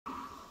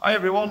Hi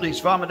everyone, it's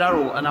Farmer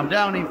Darrell and I'm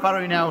down in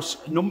farrowing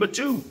house number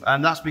 2,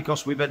 and that's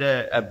because we've had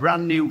a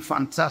brand new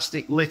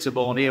fantastic litter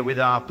born here with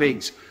our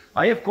pigs.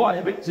 I have quite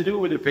a bit to do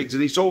with the pigs,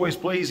 and it's always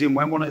pleasing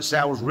when one of the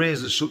sows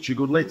raises such a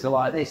good litter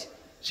like this.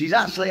 She's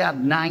actually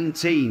had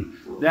 19.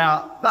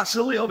 Now that's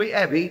a little bit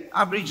heavy.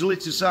 Average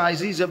litter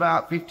size is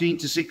about 15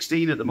 to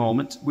 16 at the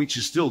moment, which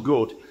is still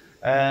good.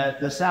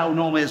 The sow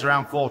normally has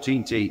around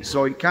 14 teeth,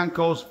 so it can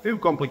cause a few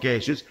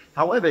complications.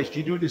 However,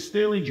 she's doing a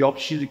sterling job.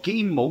 She's a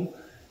keen mum.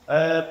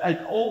 And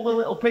all the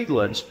little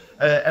piglets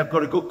have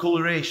got a good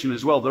coloration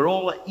as well. They're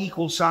all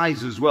equal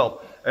size as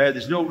well.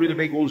 There's no really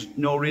big ones,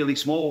 no really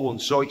small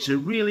ones. So it's a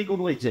really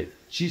good litter.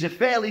 She's a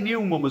fairly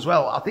new mum as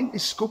well. I think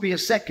this could be a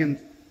second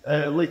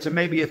litter,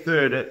 maybe a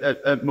third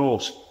at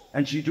most.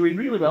 And she's doing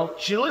really well.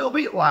 She's a little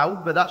bit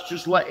loud, but that's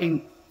just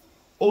letting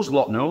us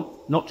lot know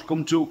not to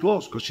come too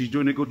close because she's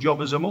doing a good job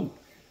as a mum.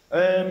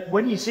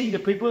 When you see the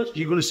piglets,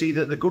 you're going to see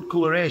that the good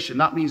coloration.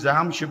 That means the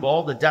Hampshire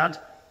boar, the dad,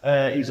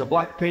 he's a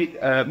black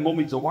pig, mum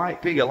is a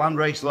white pig, a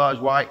landrace large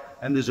white,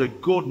 and there's a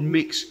good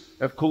mix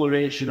of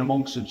coloration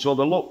amongst them. So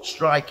they look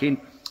striking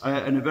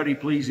and are very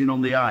pleasing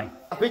on the eye.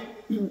 I think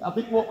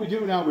what we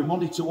do now, we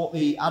monitor what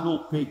the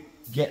adult pig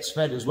gets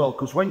fed as well,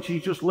 because when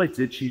she's just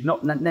littered, she's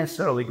not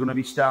necessarily going to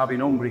be starving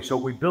hungry. So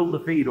we build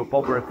the feed up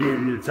over a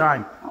period of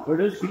time. But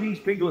as these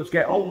piglets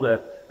get older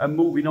and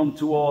moving on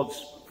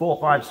towards 4,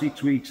 5,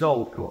 6 weeks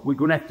old, we're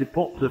going to have to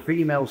put the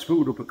female's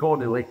food up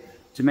accordingly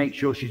to make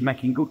sure she's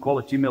making good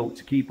quality milk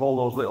to keep all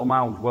those little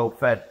mouths well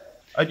fed.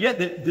 And yet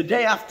the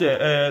day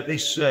after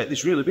this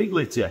really big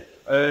litter,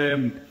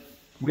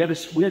 we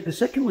had the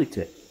second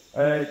litter,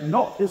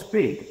 not as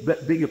big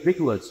but bigger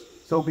piglets.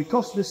 So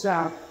because the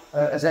sow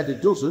has had a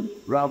dozen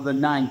rather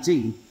than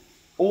 19,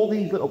 all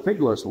these little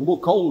piglets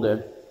look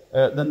older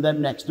than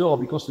them next door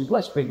because there's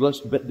less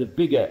piglets but they're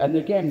bigger. And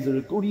again, they're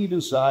a good even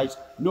size,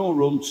 no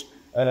runts,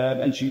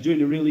 and she's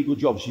doing a really good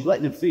job. She's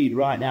letting them feed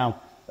right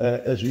now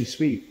as we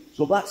speak.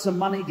 So that's a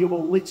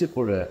manageable litter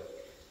for her.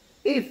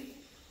 If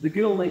the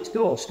girl next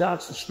door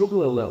starts to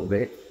struggle a little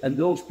bit and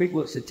those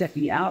piglets are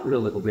taking it out a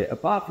little bit,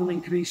 apart from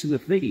increasing the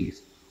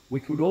fees, we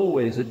could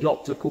always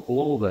adopt a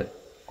couple over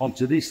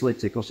onto this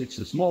litter because it's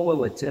a smaller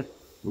litter.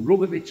 We'll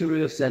rub a bit of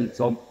her scent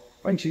on.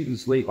 When she can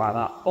sleep like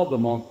that, pop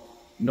them on,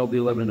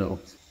 nobody will ever know.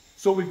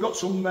 So we've got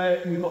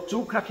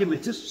two cracking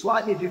litters,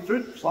 slightly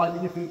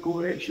different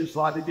coloration,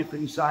 slightly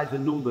different in size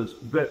and numbers,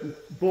 but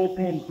both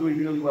homes doing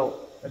really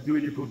well. Are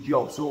doing a good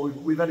job, so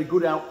we've had a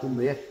good outcome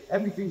there.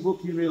 Everything's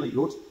looking really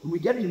good, and we're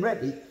getting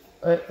ready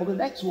for the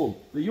next one.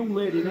 The young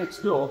lady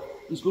next door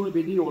is going to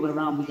be due on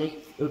around the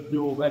 8th of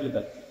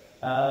November,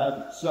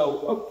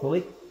 so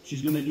hopefully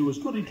she's going to do as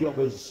good a job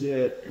as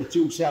the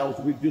two sows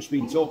we've just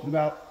been talking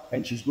about,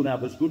 and she's going to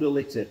have as good a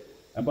litter.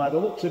 And by the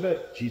looks of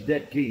it, she's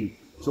dead keen.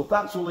 So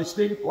thanks for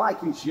listening.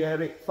 Like and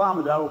share it.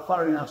 Farmer Darrell,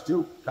 farrowing house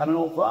 2,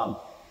 Cannon Farm.